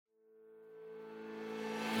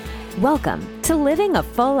Welcome to Living a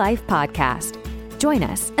Full Life podcast. Join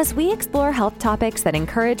us as we explore health topics that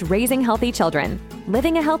encourage raising healthy children,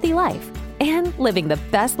 living a healthy life, and living the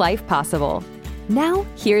best life possible. Now,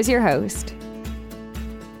 here's your host.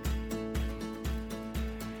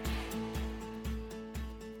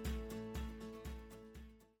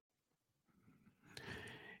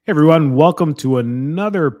 Hey everyone, welcome to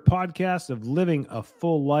another podcast of Living a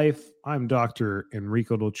Full Life. I'm Dr.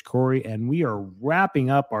 Enrico Dolcicore, and we are wrapping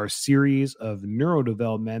up our series of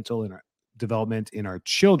neurodevelopmental and development in our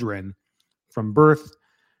children from birth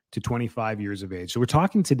to 25 years of age. So we're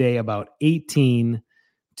talking today about 18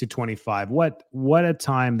 to 25. What a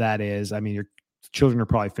time that is. I mean, your children are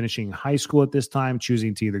probably finishing high school at this time,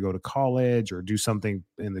 choosing to either go to college or do something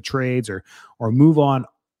in the trades or move on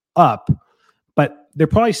up. But they're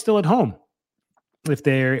probably still at home. If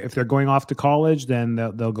they're going off to college, then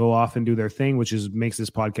they'll go off and do their thing, which makes this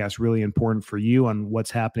podcast really important for you on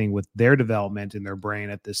what's happening with their development in their brain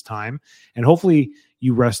at this time. And hopefully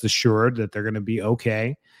you rest assured that they're going to be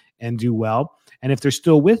okay and do well. And if they're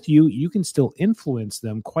still with you, you can still influence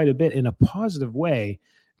them quite a bit in a positive way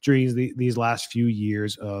during these last few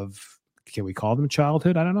years of, can we call them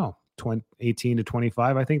childhood? I don't know. 18 to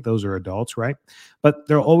 25. I think those are adults, right? But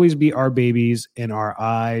there'll always be our babies in our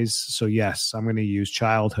eyes. So yes, I'm going to use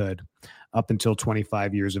childhood up until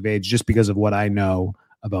 25 years of age, just because of what I know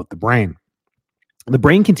about the brain. The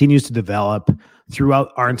brain continues to develop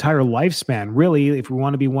throughout our entire lifespan, really, if we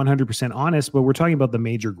want to be 100% honest, but we're talking about the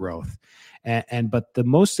major growth. But the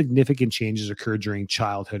most significant changes occur during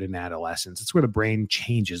childhood and adolescence. It's where the brain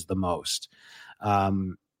changes the most.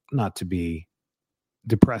 Not to be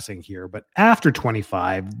depressing here, but after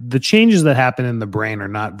 25, the changes that happen in the brain are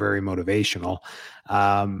not very motivational.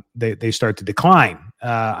 They start to decline,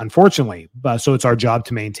 unfortunately. So it's our job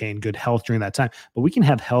to maintain good health during that time. But we can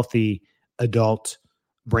have healthy adult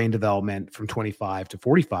brain development from 25 to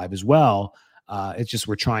 45 as well. It's just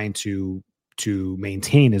we're trying to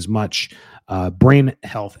maintain as much brain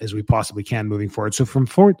health as we possibly can moving forward. So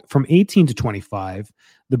from 18 to 25,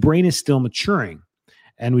 the brain is still maturing.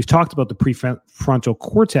 And we've talked about the prefrontal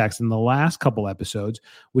cortex in the last couple episodes,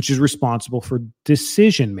 which is responsible for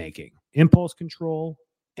decision-making, impulse control,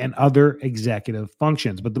 and other executive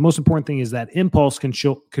functions. But the most important thing is that impulse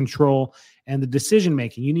control and the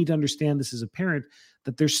decision-making. You need to understand this as a parent,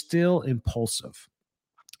 that they're still impulsive.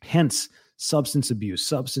 Hence, substance abuse,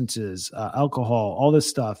 substances, alcohol, all this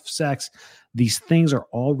stuff, sex. These things are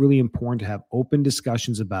all really important to have open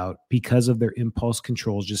discussions about because of their impulse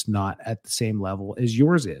control is just not at the same level as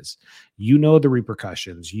yours is. You know the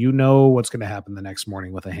repercussions. You know what's going to happen the next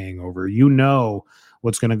morning with a hangover. You know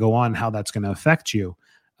what's going to go on, how that's going to affect you.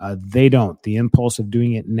 They don't. The impulse of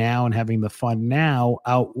doing it now and having the fun now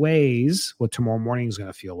outweighs what tomorrow morning is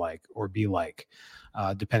going to feel like or be like,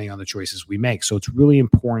 depending on the choices we make. So it's really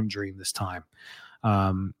important during this time.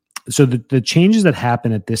 So the changes that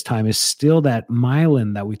happen at this time is still that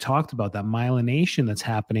myelin that we talked about, that myelination that's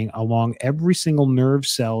happening along every single nerve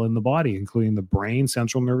cell in the body, including the brain,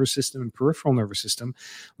 central nervous system, and peripheral nervous system.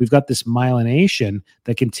 We've got this myelination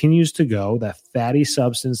that continues to go, that fatty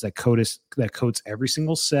substance that coats every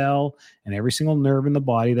single cell and every single nerve in the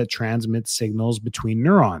body that transmits signals between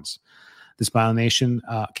neurons. This myelination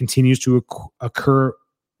continues to occur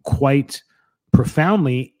quite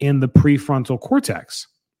profoundly in the prefrontal cortex,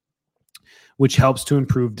 which helps to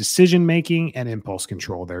improve decision-making and impulse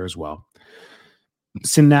control there as well.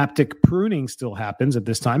 Synaptic pruning still happens at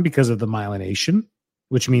this time because of the myelination,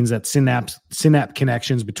 which means that synapse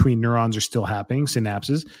connections between neurons are still happening,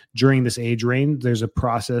 synapses. During this age range, there's a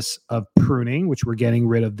process of pruning, which we're getting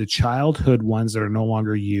rid of the childhood ones that are no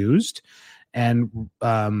longer used and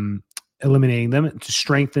eliminating them to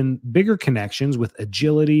strengthen bigger connections with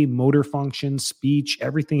agility, motor function, speech.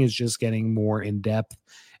 Everything is just getting more in-depth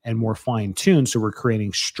and more fine-tuned. So we're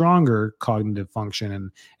creating stronger cognitive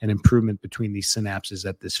function and improvement between these synapses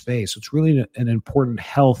at this phase. So it's really an important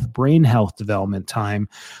brain health development time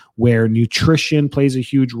where nutrition plays a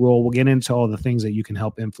huge role. We'll get into all the things that you can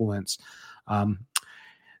help influence.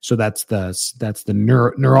 So that's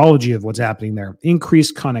the neurology of what's happening there.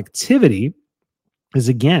 Increased connectivity is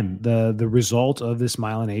again the result of this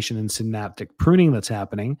myelination and synaptic pruning that's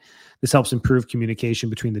happening. This helps improve communication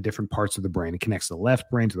between the different parts of the brain. It connects the left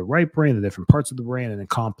brain to the right brain, the different parts of the brain, and the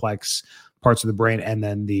complex parts of the brain, and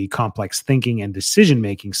then the complex thinking and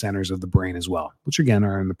decision-making centers of the brain as well, which again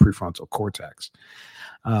are in the prefrontal cortex.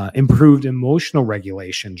 Improved emotional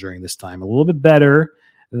regulation during this time, a little bit better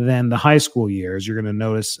than the high school years. You're going to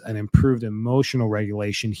notice an improved emotional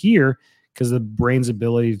regulation here because the brain's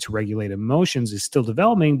ability to regulate emotions is still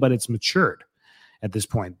developing, but it's matured. at this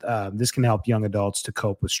point. This can help young adults to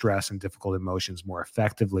cope with stress and difficult emotions more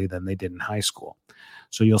effectively than they did in high school.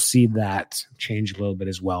 So you'll see that change a little bit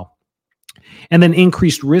as well. And then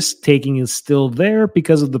increased risk taking is still there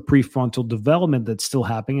because of the prefrontal development that's still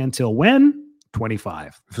happening until when?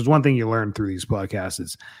 25. If there's one thing you learn through these podcasts,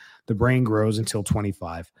 is the brain grows until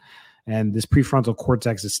 25. And this prefrontal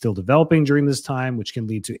cortex is still developing during this time, which can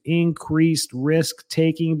lead to increased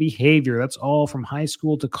risk-taking behavior. That's all from high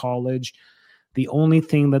school to college. The only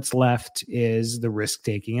thing that's left is the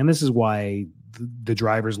risk-taking. And this is why the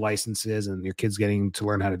driver's licenses and your kids getting to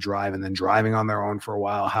learn how to drive and then driving on their own for a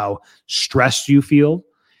while, how stressed you feel,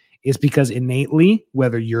 is because innately,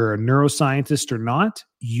 whether you're a neuroscientist or not,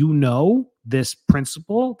 you know this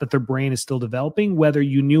principle that their brain is still developing, whether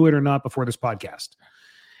you knew it or not before this podcast.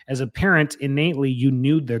 As a parent, innately, you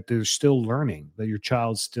knew that they're still learning, that your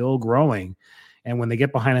child's still growing. And when they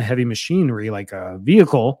get behind a heavy machinery like a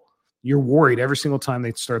vehicle, you're worried every single time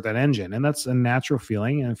they start that engine. And that's a natural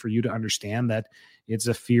feeling. And for you to understand that it's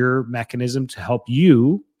a fear mechanism to help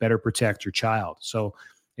you better protect your child. So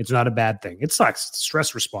it's not a bad thing. It sucks. It's a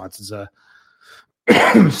stress response. It's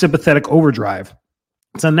a sympathetic overdrive.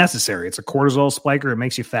 It's unnecessary. It's a cortisol spiker. It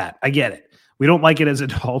makes you fat. I get it. We don't like it as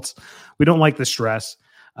adults. We don't like the stress.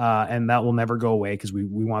 And that will never go away because we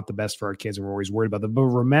want the best for our kids and we're always worried about them. But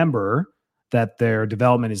remember that their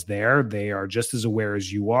development is there. They are just as aware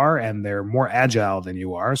as you are, and they're more agile than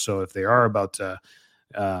you are. So if they are about to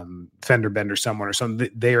fender bender someone or something,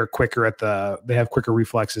 they are quicker they have quicker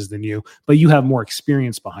reflexes than you, but you have more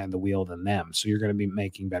experience behind the wheel than them. So you're going to be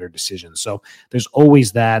making better decisions. So there's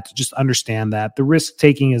always that. Just understand that the risk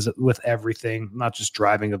taking is with everything, not just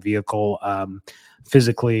driving a vehicle,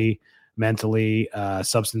 physically, mentally,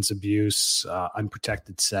 substance abuse,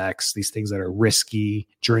 unprotected sex, these things that are risky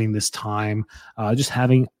during this time. Just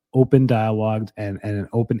having open dialogue and an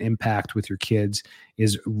open impact with your kids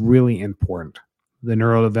is really important. The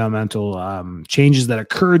neurodevelopmental changes that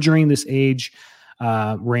occur during this age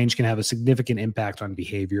range can have a significant impact on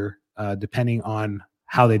behavior, depending on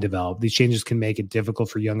how they develop. These changes can make it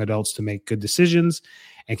difficult for young adults to make good decisions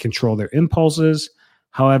and control their impulses.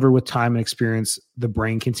 However, with time and experience, the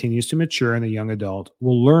brain continues to mature and the young adult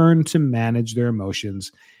will learn to manage their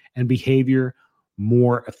emotions and behavior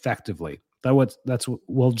more effectively. That's what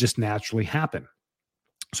will just naturally happen.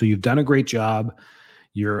 So you've done a great job.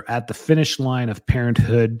 You're at the finish line of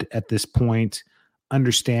parenthood at this point.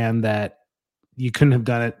 Understand that you couldn't have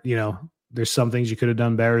done it. You know, there's some things you could have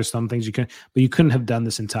done better, some things you couldn't, but you couldn't have done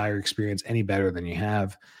this entire experience any better than you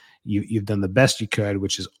have. You've done the best you could,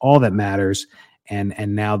 which is all that matters. And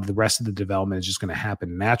now the rest of the development is just going to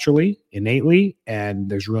happen naturally, innately, and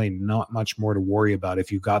there's really not much more to worry about.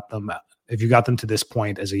 If you got them to this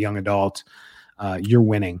point as a young adult, you're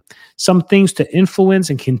winning. Some things to influence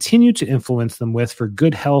and continue to influence them with for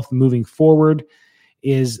good health moving forward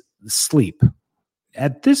is sleep.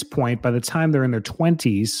 At this point, by the time they're in their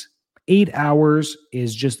 20s, 8 hours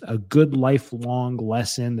is just a good lifelong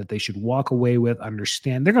lesson that they should walk away with,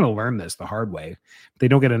 understand. They're going to learn this the hard way. If they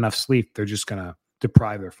don't get enough sleep, they're just going to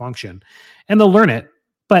deprive their function. And they'll learn it.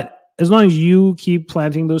 But as long as you keep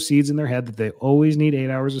planting those seeds in their head that they always need 8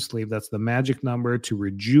 hours of sleep, that's the magic number to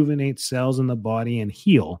rejuvenate cells in the body and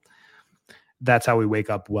heal. That's how we wake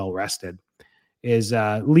up well rested, is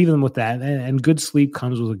leave them with that. And good sleep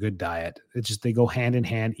comes with a good diet. It's just, they go hand in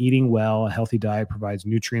hand. Eating well, a healthy diet provides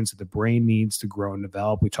nutrients that the brain needs to grow and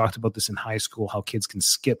develop. We talked about this in high school, how kids can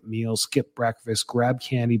skip meals, skip breakfast, grab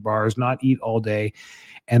candy bars, not eat all day,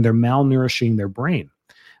 and they're malnourishing their brain,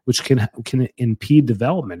 which can impede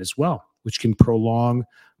development as well, which can prolong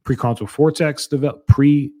prefrontal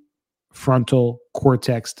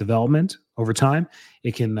cortex development over time.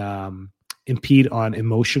 It can impede on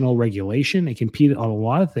emotional regulation. It can impede on a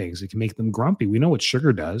lot of things. It can make them grumpy. We know what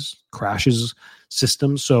sugar does, crashes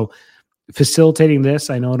systems. So facilitating this,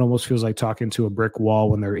 I know it almost feels like talking to a brick wall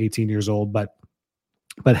when they're 18 years old, but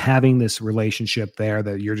having this relationship there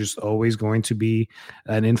that you're just always going to be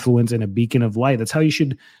an influence and a beacon of light. That's how you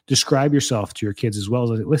should describe yourself to your kids as well.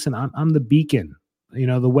 As like, listen, I'm the beacon. You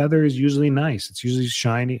know, the weather is usually nice. It's usually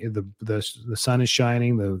shiny. The sun is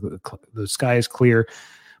shining. The sky is clear.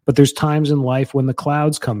 But there's times in life when the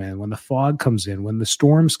clouds come in, when the fog comes in, when the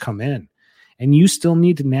storms come in, and you still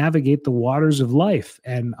need to navigate the waters of life.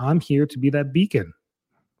 And I'm here to be that beacon.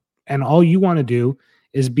 And all you want to do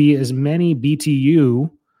is be as many BTU.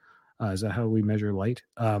 Is that how we measure light?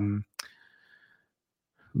 No,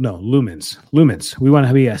 lumens. We want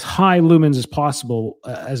to be as high lumens as possible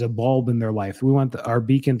as a bulb in their life. We want our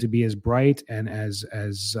beacon to be as bright and as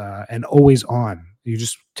and always on. You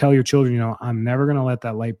just tell your children, I'm never going to let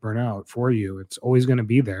that light burn out for you. It's always going to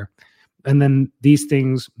be there. And then these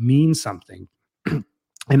things mean something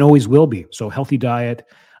and always will be. So healthy diet,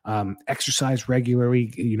 exercise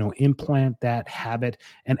regularly, implant that habit,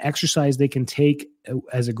 and exercise they can take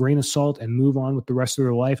as a grain of salt and move on with the rest of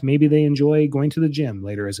their life. Maybe they enjoy going to the gym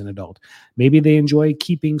later as an adult. Maybe they enjoy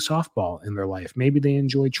keeping softball in their life. Maybe they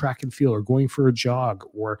enjoy track and field or going for a jog,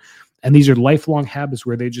 and these are lifelong habits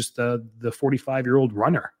where they just, the 45-year-old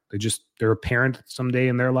runner, they're a parent someday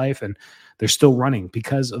in their life and they're still running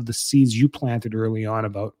because of the seeds you planted early on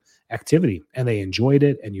about activity, and they enjoyed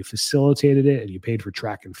it, and you facilitated it, and you paid for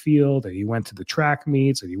track and field, and you went to the track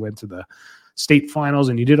meets, and you went to the state finals,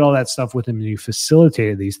 and you did all that stuff with them, and you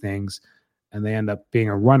facilitated these things, and they end up being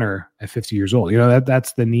a runner at 50 years old.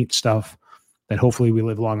 That's the neat stuff that hopefully we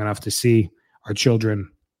live long enough to see our children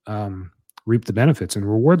reap the benefits and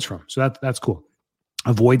rewards from. So that's cool.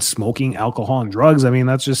 Avoid smoking, alcohol, and drugs. I mean,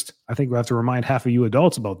 I think we have to remind half of you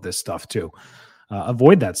adults about this stuff too.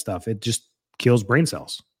 Avoid that stuff. It just kills brain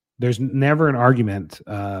cells. There's never an argument,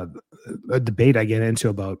 a debate I get into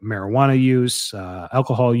about marijuana use,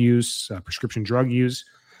 alcohol use, prescription drug use.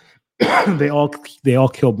 They all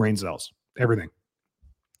kill brain cells, everything.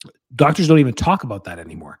 Doctors don't even talk about that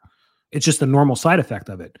anymore. It's just a normal side effect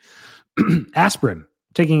of it. Aspirin.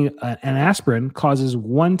 Taking an aspirin causes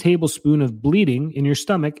 1 tablespoon of bleeding in your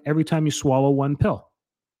stomach every time you swallow one pill.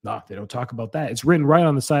 No, they don't talk about that. It's written right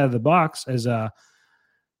on the side of the box as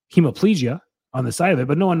hemiplegia on the side of it,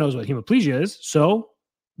 but no one knows what hemiplegia is. So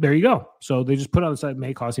there you go. So they just put on the side,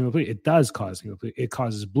 may cause hemiplegia. It does cause hemiplegia. It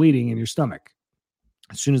causes bleeding in your stomach.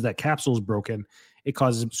 As soon as that capsule is broken, it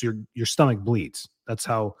causes your stomach bleeds. That's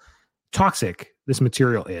how toxic this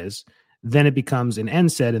material is. Then it becomes an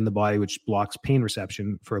NSAID in the body, which blocks pain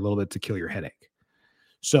reception for a little bit to kill your headache.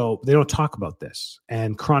 So they don't talk about this.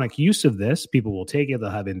 And chronic use of this, people will take it.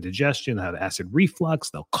 They'll have indigestion, they'll have acid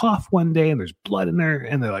reflux. They'll cough one day and there's blood in there.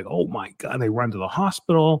 And they're like, oh my God. And they run to the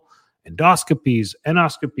hospital, endoscopies,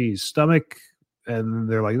 stomach. And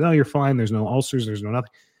they're like, no, you're fine. There's no ulcers. There's no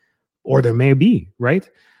nothing. Or there may be, right?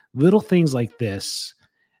 Little things like this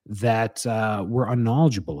that we're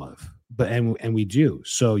unknowledgeable of. And we do.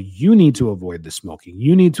 So you need to avoid the smoking.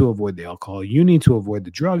 You need to avoid the alcohol. You need to avoid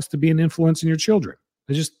the drugs to be an influence in your children.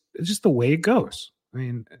 It's just the way it goes. I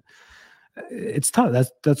mean, it's tough.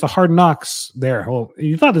 That's the hard knocks there. Well,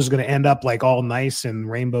 you thought this was going to end up like all nice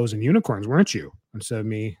and rainbows and unicorns, weren't you? Instead of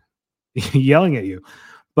me yelling at you.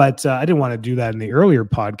 But I didn't want to do that in the earlier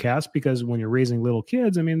podcast because when you're raising little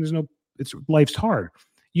kids, I mean, life's hard.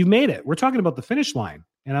 You've made it. We're talking about the finish line.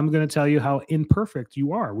 And I'm going to tell you how imperfect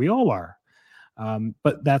you are. We all are.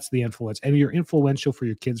 But that's the influence. And you're influential for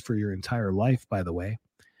your kids for your entire life, by the way.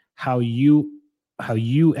 How you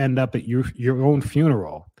end up at your own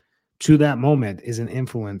funeral to that moment is an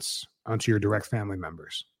influence onto your direct family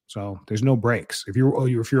members. So there's no breaks. If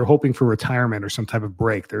you're hoping for retirement or some type of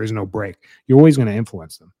break, there is no break. You're always going to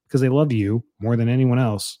influence them because they love you more than anyone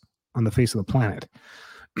else on the face of the planet.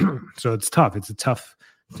 So it's tough. It's a tough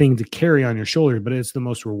thing to carry on your shoulders, but it's the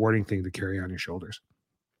most rewarding thing to carry on your shoulders.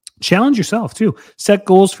 Challenge yourself too. Set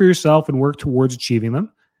goals for yourself and work towards achieving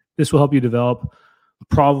them. This will help you develop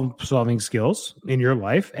problem-solving skills in your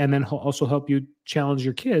life, and then also help you challenge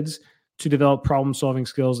your kids to develop problem-solving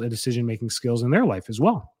skills and decision-making skills in their life as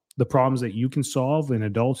well. The problems that you can solve in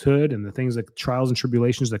adulthood and the things that trials and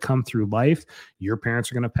tribulations that come through life, your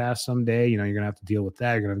parents are going to pass someday. You're going to have to deal with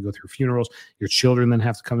that. You're going to have to go through funerals. Your children then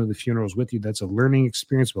have to come to the funerals with you. That's a learning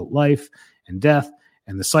experience about life and death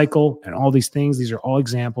and the cycle and all these things. These are all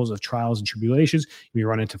examples of trials and tribulations. You may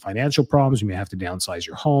run into financial problems. You may have to downsize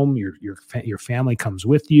your home. Your family comes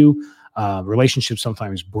with you. Relationships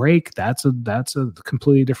sometimes break. That's a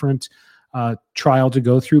completely different trial to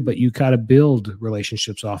go through, but you got to build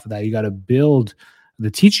relationships off of that. You got to build the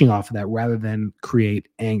teaching off of that rather than create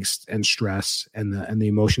angst and stress and the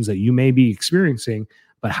emotions that you may be experiencing.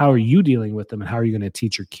 But how are you dealing with them, and how are you going to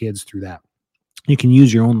teach your kids through that? You can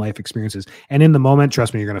use your own life experiences, and in the moment,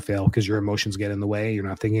 trust me, you're going to fail because your emotions get in the way. You're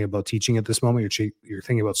not thinking about teaching at this moment. You're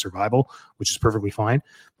thinking about survival, which is perfectly fine.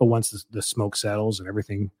 But once the smoke settles and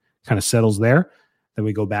everything kind of settles there, then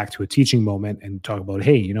we go back to a teaching moment and talk about,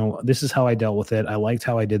 hey, this is how I dealt with it. I liked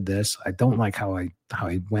how I did this. I don't like how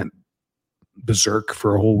I went berserk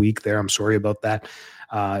for a whole week there. I'm sorry about that.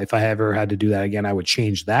 If I ever had to do that again, I would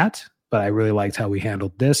change that. But I really liked how we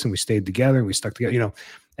handled this, and we stayed together and we stuck together,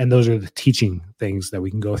 and those are the teaching things that we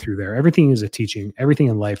can go through there. Everything is a teaching. Everything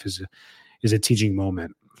in life is a teaching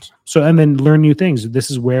moment. So, and then learn new things. This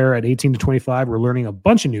is where at 18 to 25, we're learning a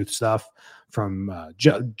bunch of new stuff from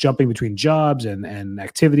jumping between jobs and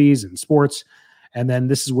activities and sports. And then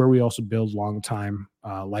this is where we also build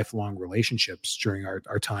lifelong relationships during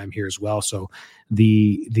our time here as well. So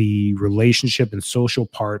the relationship and social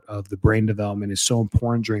part of the brain development is so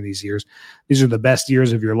important during these years. These are the best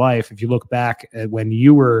years of your life. If you look back at when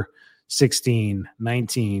you were 16,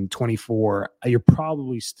 19, 24, you're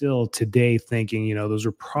probably still today thinking, those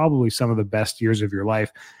are probably some of the best years of your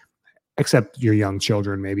life, except your young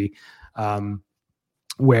children, maybe,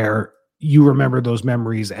 where you remember those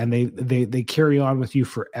memories and they carry on with you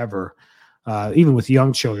forever. Even with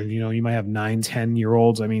young children, you might have 9,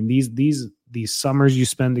 10-year-olds. I mean, these summers you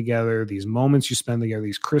spend together, these moments you spend together,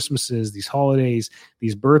 these Christmases, these holidays,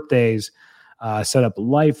 these birthdays, set up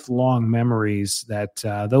lifelong memories that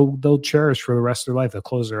they'll cherish for the rest of their life. They'll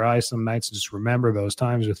close their eyes some nights and just remember those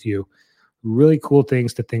times with you. Really cool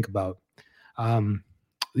things to think about.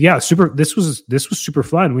 This was super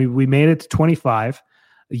fun. We made it to 25.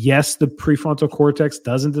 Yes, the prefrontal cortex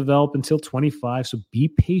doesn't develop until 25, so be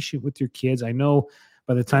patient with your kids. I know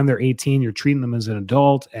by the time they're 18, you're treating them as an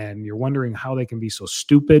adult and you're wondering how they can be so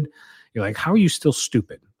stupid. You're like, how are you still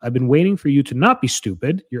stupid? I've been waiting for you to not be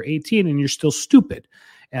stupid. You're 18 and you're still stupid.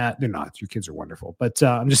 They're not. Your kids are wonderful. But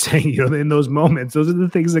I'm just saying, in those moments, those are the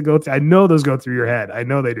things that go through. I know those go through your head. I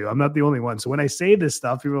know they do. I'm not the only one. So when I say this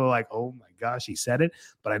stuff, people are like, oh my gosh, he said it.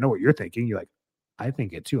 But I know what you're thinking. You're like, I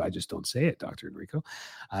think it too. I just don't say it, Dr. Enrico.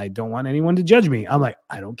 I don't want anyone to judge me. I'm like,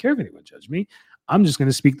 I don't care if anyone judges me. I'm just going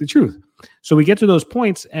to speak the truth. So we get to those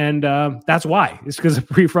points, and that's why. It's because the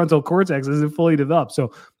prefrontal cortex isn't fully developed.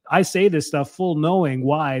 So I say this stuff full knowing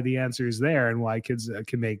why the answer is there and why kids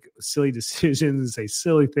can make silly decisions and say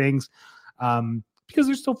silly things because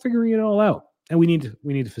they're still figuring it all out. And we need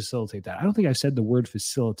to facilitate that. I don't think I've said the word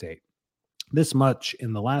facilitate this much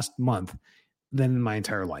in the last month than in my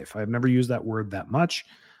entire life. I've never used that word that much.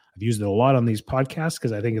 I've used it a lot on these podcasts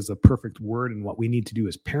because I think it's the perfect word. And what we need to do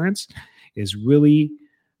as parents is really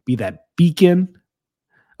be that beacon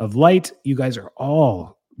of light. You guys are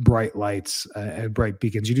all bright lights and bright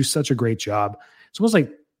beacons. You do such a great job. It's almost like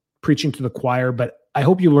preaching to the choir, but I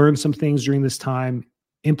hope you learned some things during this time,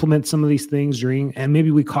 implement some of these things and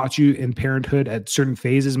maybe we caught you in parenthood at certain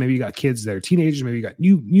phases. Maybe you got kids that are teenagers, maybe you got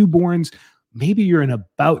newborns. Maybe you're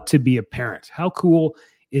about to be a parent. How cool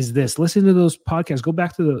is this? Listen to those podcasts. Go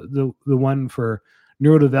back to the one for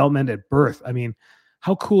neurodevelopment at birth. I mean,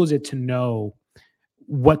 how cool is it to know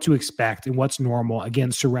what to expect and what's normal?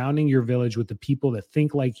 Again, surrounding your village with the people that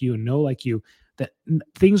think like you and know like you, that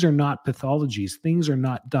things are not pathologies. Things are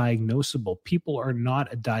not diagnosable. People are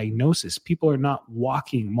not a diagnosis. People are not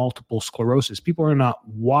walking multiple sclerosis. People are not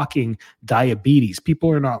walking diabetes.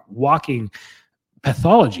 People are not walking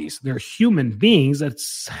pathologies. They're human beings that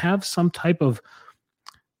have some type of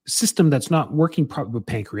system that's not working properly.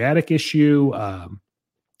 Pancreatic issue,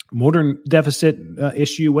 motor deficit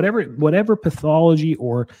issue, whatever pathology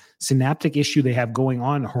or synaptic issue they have going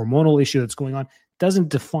on, hormonal issue that's going on, doesn't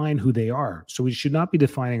define who they are. So we should not be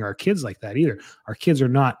defining our kids like that either. Our kids are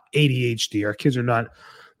not ADHD. Our kids are not,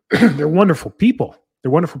 they're wonderful people. They're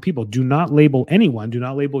wonderful people. Do not label anyone. Do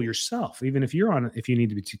not label yourself. Even if if you need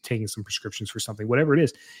to be taking some prescriptions for something, whatever it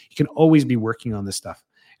is, you can always be working on this stuff.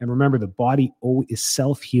 And remember, the body is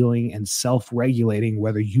self-healing and self-regulating,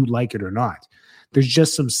 whether you like it or not. There's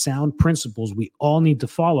just some sound principles we all need to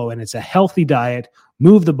follow. And it's a healthy diet,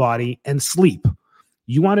 move the body, and sleep.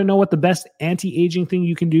 You want to know what the best anti-aging thing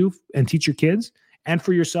you can do and teach your kids? And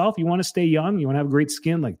for yourself, you want to stay young, you want to have great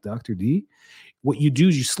skin like Dr. D? What you do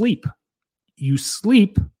is you sleep. You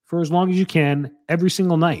sleep for as long as you can every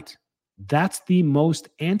single night. That's the most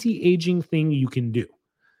anti-aging thing you can do.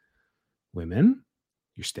 Women,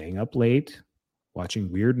 you're staying up late,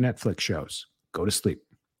 watching weird Netflix shows. Go to sleep.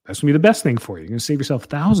 That's going to be the best thing for you. You're going to save yourself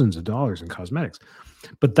thousands of dollars in cosmetics.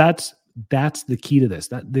 But that's the key to this.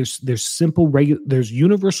 That there's simple, there's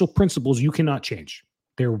universal principles you cannot change.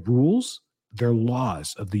 They're rules, they're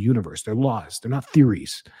laws of the universe. They're laws. They're not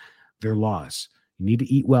theories. They're laws. You need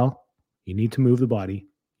to eat well. You need to move the body.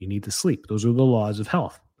 You need to sleep. Those are the laws of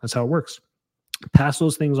health. That's how it works. Pass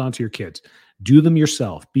those things on to your kids. Do them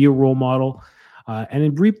yourself. Be a role model.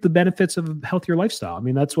 And reap the benefits of a healthier lifestyle. I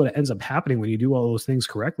mean, that's what ends up happening when you do all those things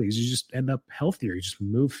correctly is you just end up healthier. You just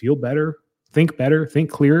feel better, think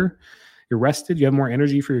clearer. You're rested. You have more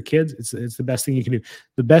energy for your kids. It's the best thing you can do.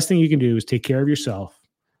 The best thing you can do is take care of yourself,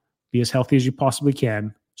 be as healthy as you possibly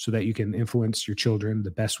can so that you can influence your children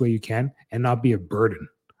the best way you can and not be a burden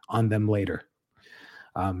on them later.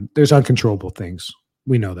 There's uncontrollable things.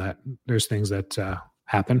 We know that. There's things that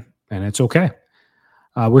happen and it's okay.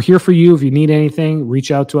 We're here for you. If you need anything,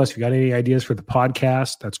 reach out to us. If you got any ideas for the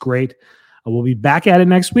podcast, that's great. We'll be back at it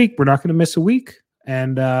next week. We're not going to miss a week.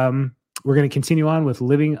 And we're going to continue on with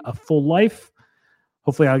living a full life.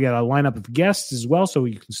 Hopefully I'll get a lineup of guests as well, so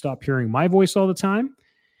you can stop hearing my voice all the time.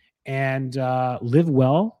 And live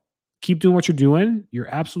well. Keep doing what you're doing.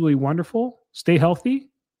 You're absolutely wonderful. Stay healthy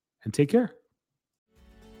and take care.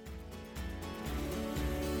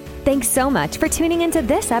 Thanks so much for tuning into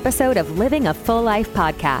this episode of Living a Full Life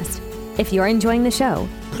podcast. If you're enjoying the show,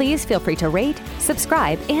 please feel free to rate,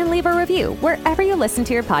 subscribe, and leave a review wherever you listen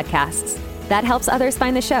to your podcasts. That helps others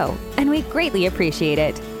find the show, and we greatly appreciate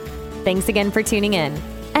it. Thanks again for tuning in,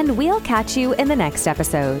 and we'll catch you in the next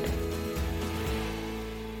episode.